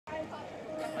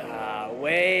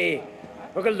喂，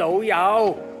我個老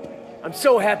友 I'm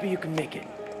so happy you can make it.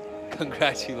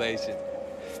 Congratulations.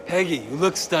 Peggy, you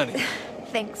look stunning.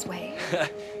 Thanks, Wei.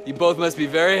 You both must be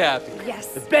very happy.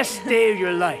 Yes. The best day of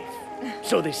your life.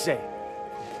 So they say.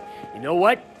 You know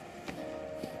what?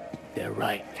 They're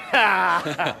right.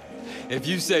 If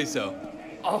you say so.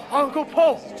 Oh, Uncle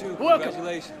Po, welcome.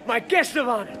 Congratulations. My guest of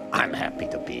honor. I'm happy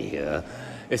to be here.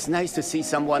 It's nice to see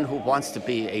someone who wants to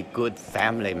be a good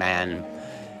family man.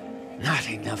 Not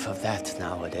enough of that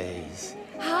nowadays.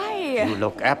 Hi. You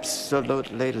look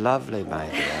absolutely lovely, my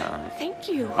dear. Thank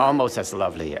you. Almost as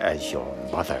lovely as your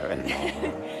mother-in-law.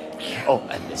 Oh,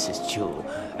 and Mrs. Chu,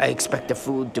 I expect the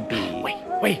food to be...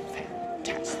 Wait.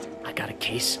 Fantastic. I got a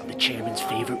case of the chairman's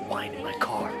favorite wine in my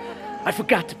car. I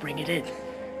forgot to bring it in.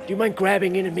 Do you mind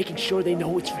grabbing in and making sure they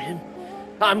know it's for him?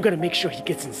 I'm gonna make sure he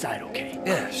gets inside, okay?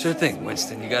 Yeah, sure thing,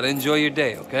 Winston. You gotta enjoy your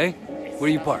day, okay? Where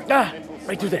do you park?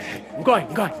 Right through there. I'm going.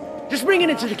 Just bring it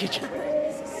into the kitchen.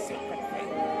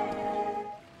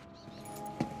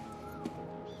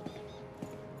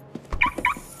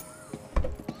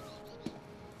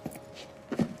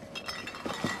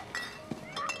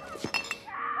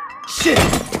 Shit!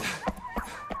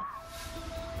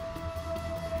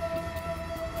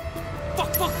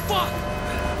 Fuck!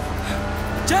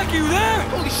 Jackie, you there?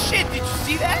 Holy shit, did you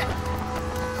see that?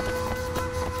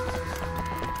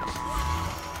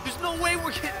 There's no way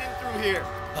we're getting in through here.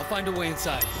 I'll find a way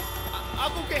inside. I'll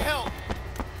go get help.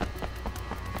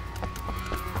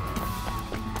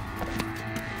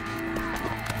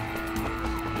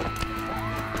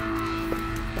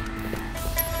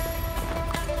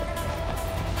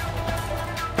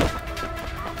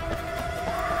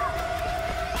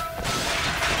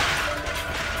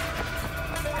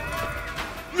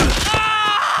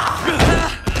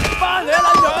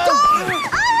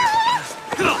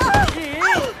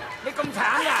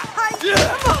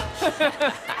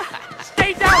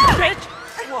 Stay down, bitch!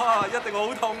 哇，一定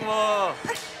好痛喎！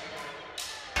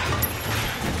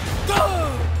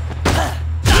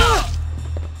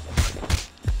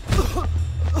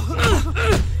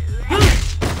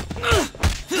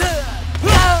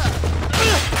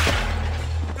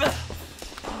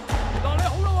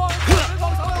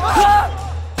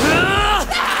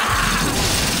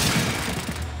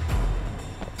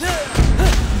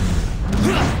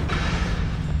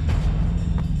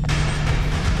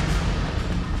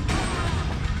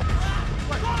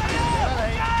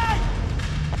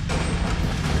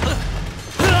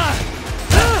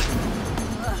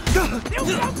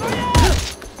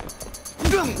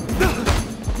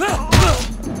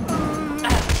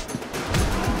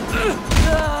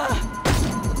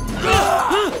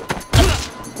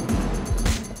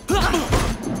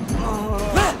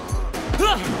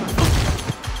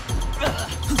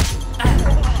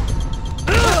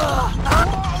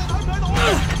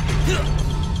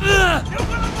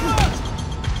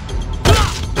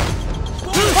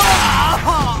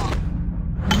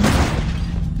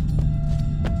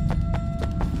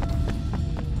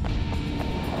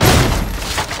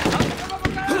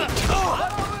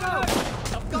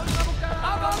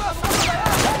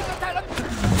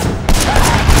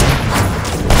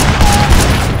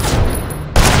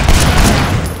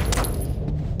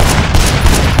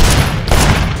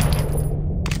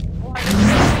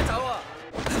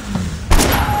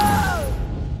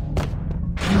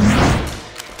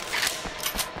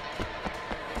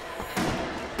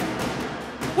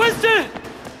 Winston!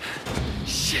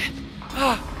 Shit!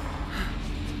 Oh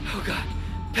God.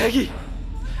 Peggy!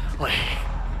 Wait.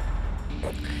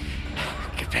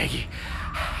 Get Peggy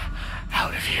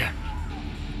out of here.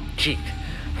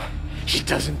 She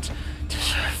doesn't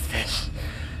deserve this.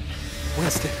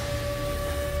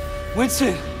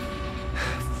 Winston!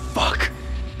 Fuck!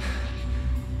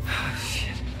 Oh,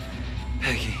 shit.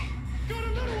 Peggy.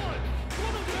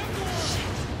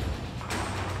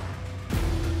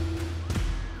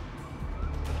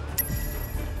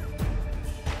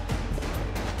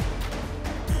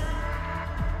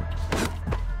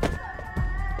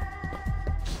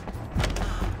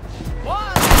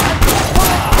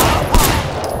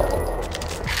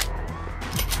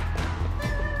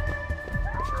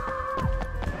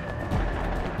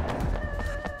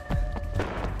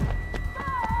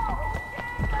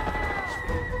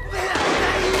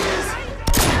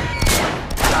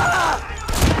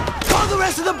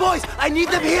 To the boys! I need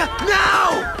them here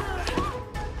now!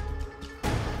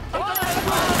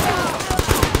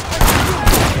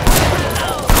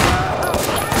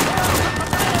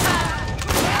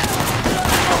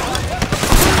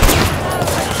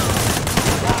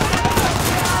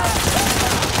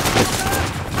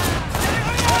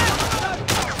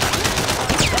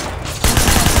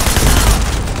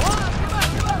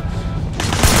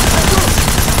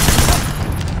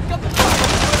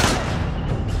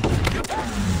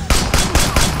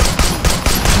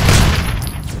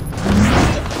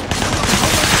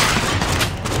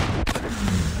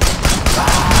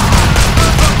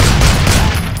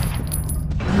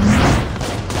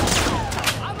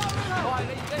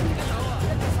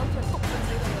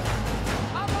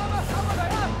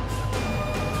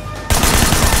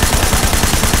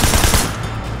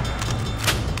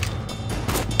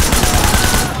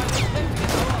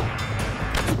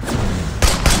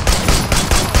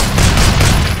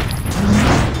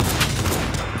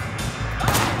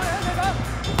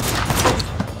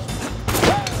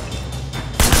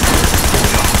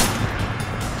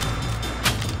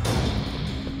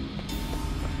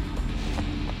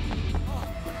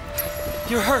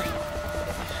 You're hurt.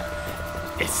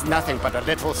 It's nothing but a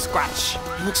little scratch.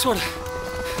 You look sorta...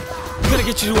 We gotta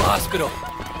get you to a hospital.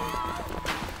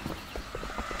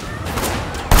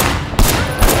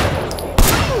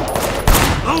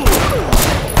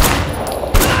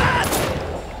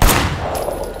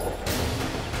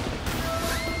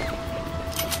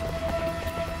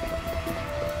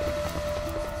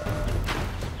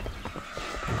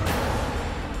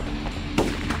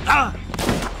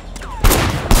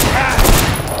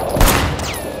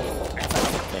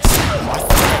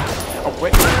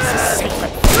 Wait, this is safe.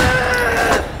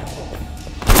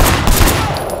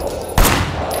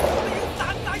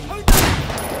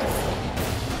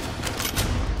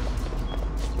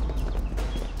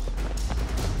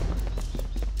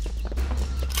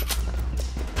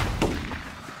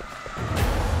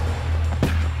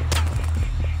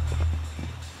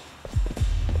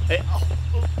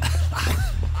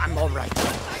 I'm all right.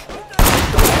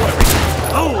 Don't worry.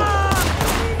 Oh!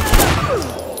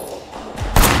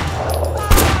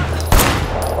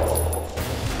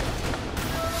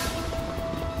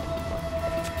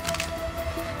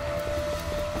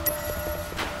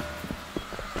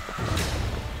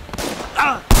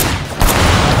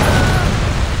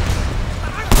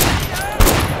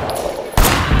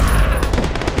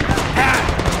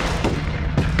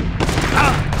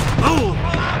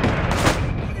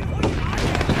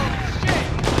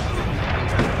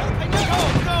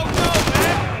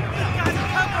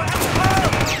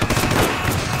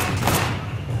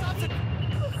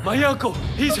 My uncle,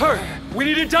 he's hurt. We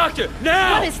need a doctor,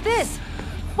 now! What is this?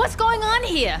 What's going on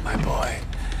here? My boy,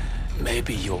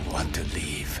 maybe you'll want to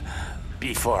leave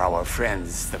before our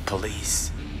friends, the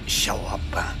police, show up.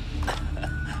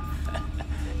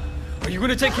 Are you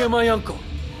gonna take care of my uncle?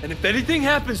 And if anything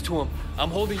happens to him, I'm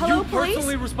holding Hello, you police?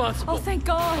 personally responsible. Oh, thank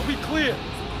God. I'll be clear.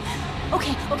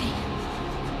 Okay, okay.